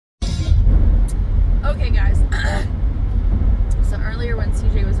Okay, guys. So earlier when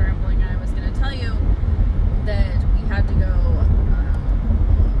CJ was rambling, I was going to tell you that we had to go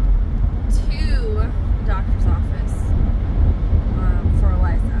to the doctor's office for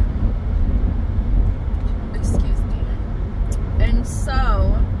Eliza. Excuse me. And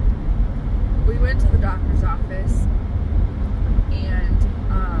so we went to the doctor's office, and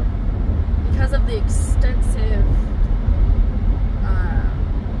because of the extensive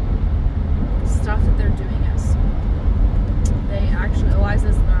stuff that they're doing at school,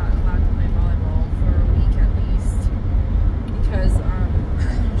 Eliza's not allowed to play volleyball for a week at least because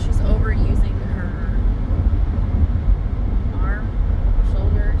she's overusing her arm,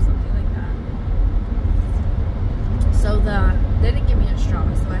 shoulder, something like that. So they didn't give me a straw,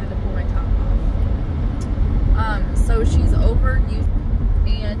 so I had to pull my top off. So she's overused,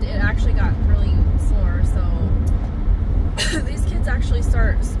 and it actually got really sore. So these kids actually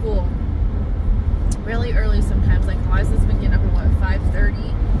start school really early sometimes. Like Eliza's been getting up at what,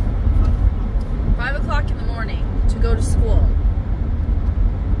 5:30? 5 o'clock in the morning to go to school.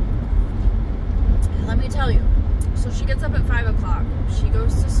 And let me tell you, so she gets up at 5 o'clock, she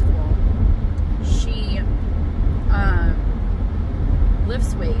goes to school, she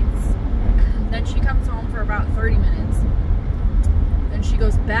lifts weights, then she comes home for about 30 minutes, then she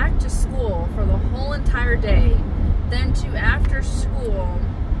goes back to school for the whole entire day, then to after school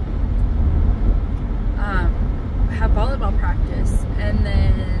have volleyball practice, and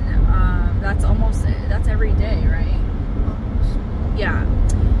then that's every day, right? Yeah.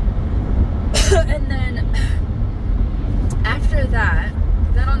 And then after that,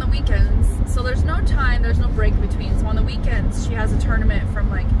 then on the weekends, so there's no time, there's no break between. So on the weekends, she has a tournament from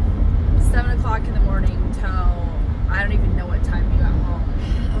like 7 o'clock in the morning till I don't even know what time you got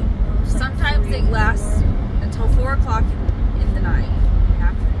home. Sometimes it lasts until 4 o'clock in the night.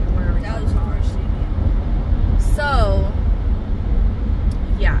 Afternoon, whatever you want to call it. So,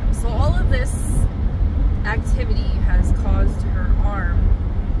 yeah, so all of this activity has caused her arm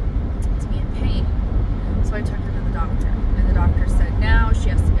to be in pain. So I took her to the doctor, and the doctor said now she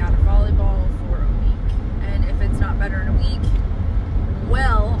has to be out of volleyball for a week. And if it's not better in a week,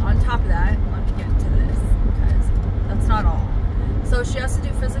 well, on top of that, let me get into this, because that's not all. So she has to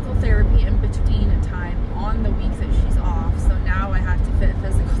do physical therapy in between time on the week that she's off. So now I have to fit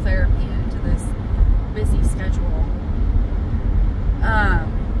physical therapy into this busy schedule.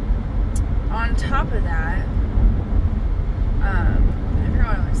 On top of that, I forgot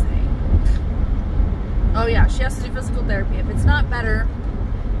what I was saying. Oh yeah, she has to do physical therapy. If it's not better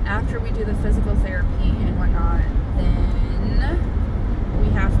after we do the physical therapy and whatnot, then we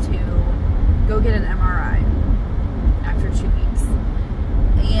have to go get an MRI after 2 weeks.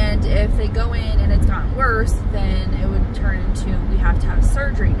 And if they go in and it's gotten worse, then it would turn into we have to have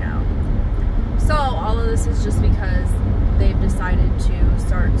surgery now. So all of this is just because they've decided to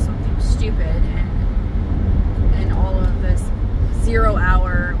start something stupid, and all of this 0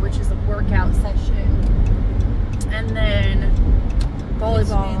 hour, which is a workout session, and then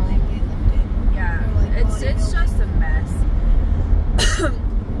volleyball. Yeah, it's just a mess.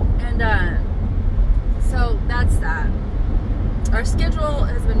 And so that's that. Our schedule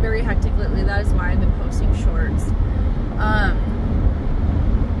has been very hectic lately. That is why I've been posting shorts.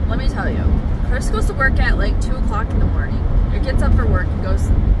 Let me tell you, Chris goes to work at like 2 o'clock in the morning. It gets up for work and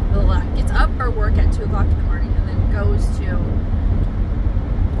gets up for work at 2 o'clock in the morning, and then goes to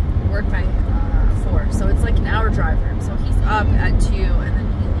work by 4. So it's like an hour drive for him. So he's up at 2 and then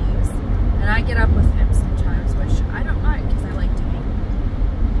he leaves. And I get up with him sometimes, which I don't mind because I like doing.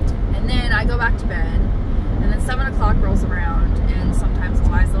 And then I go back to bed, and then 7 o'clock rolls around, and sometimes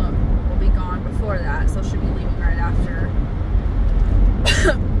Eliza will be gone before that, so she'll be leaving right after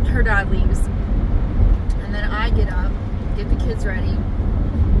her dad leaves. And then I get up, get the kids ready,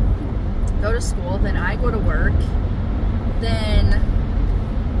 go to school, then I go to work, then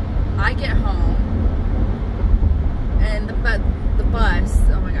I get home, and the bus,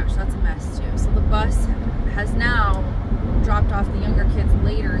 oh my gosh, that's a mess too. So the bus has now dropped off the younger kids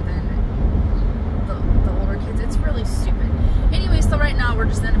later than the older kids. It's really stupid. Anyway, so right now we're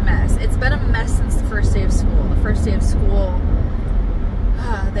just in a mess. It's been a mess since the first day of school. The first day of school,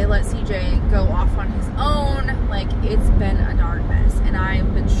 they let CJ go off on his own. Like, it's been a darn mess, and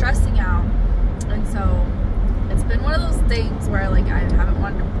I've been stressing out, and so it's been one of those things where like I haven't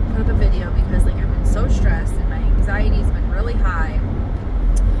wanted to put up a video because like I've been so stressed and my anxiety's been really high,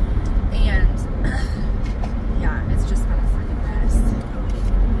 and yeah, it's just been a freaking mess.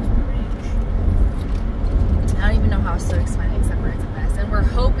 I don't even know how else to explain it except for it's a mess, and we're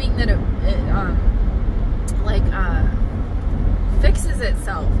hoping that it fixes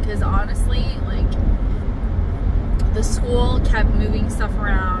itself, because honestly, like, the school kept moving stuff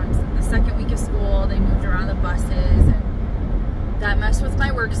around. The second week of school, they moved around the buses, and that messed with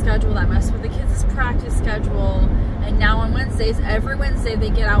my work schedule, that messed with the kids' practice schedule. And now on Wednesdays, every Wednesday, they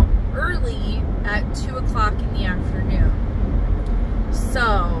get out early at 2 o'clock in the afternoon.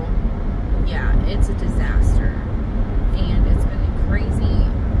 So, yeah, it's a disaster. And it's been crazy.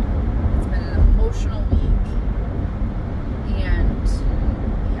 It's been an emotional week. And,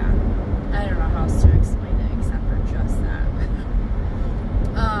 yeah, I don't know how else to explain it except for just that.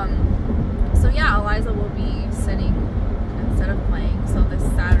 So, yeah, Eliza will be sitting instead of playing. So this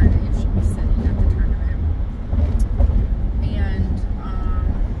Saturday, she'll be sitting at the tournament. And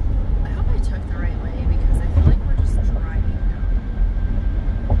I hope I took the right way because I feel like we're just driving now.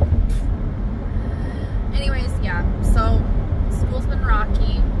 Anyways, yeah, so school's been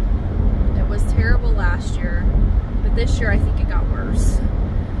rocky. It was terrible last year, but this year I think it got worse.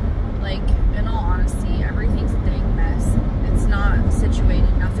 Like, in all honesty, everything's a dang mess. It's not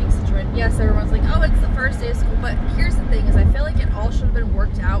situated, nothing's situated. Yes, everyone's like, oh, it's the first day of school, but here's the thing is I feel like it all should have been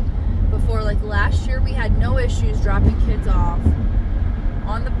worked out before. Like last year we had no issues dropping kids off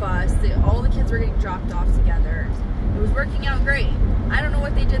on the bus. All the kids were getting dropped off together. It was working out great. I don't know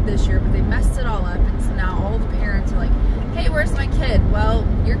what they did this year, but they messed it all up, and so now all the parents are like, hey, where's my kid? Well,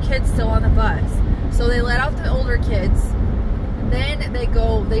 your kid's still on the bus. So they let out the older kids, then they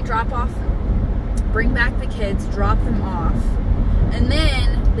drop off, bring back the kids, drop them off, and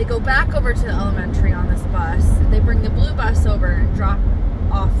then they go back over to the elementary on this bus. They bring the blue bus over and drop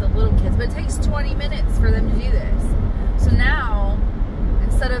off the little kids, but it takes 20 minutes for them to do this. So now,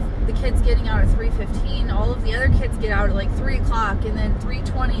 instead of the kids getting out at 3:15, all of the other kids get out at like 3 o'clock, and then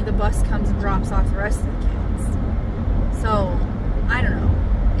 3:20 the bus comes and drops off the rest of the kids. So, I don't know.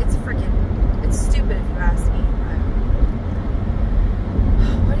 It's stupid if you ask me, but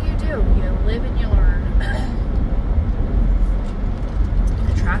what do? You live and you learn.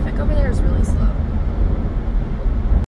 The traffic over there is really slow.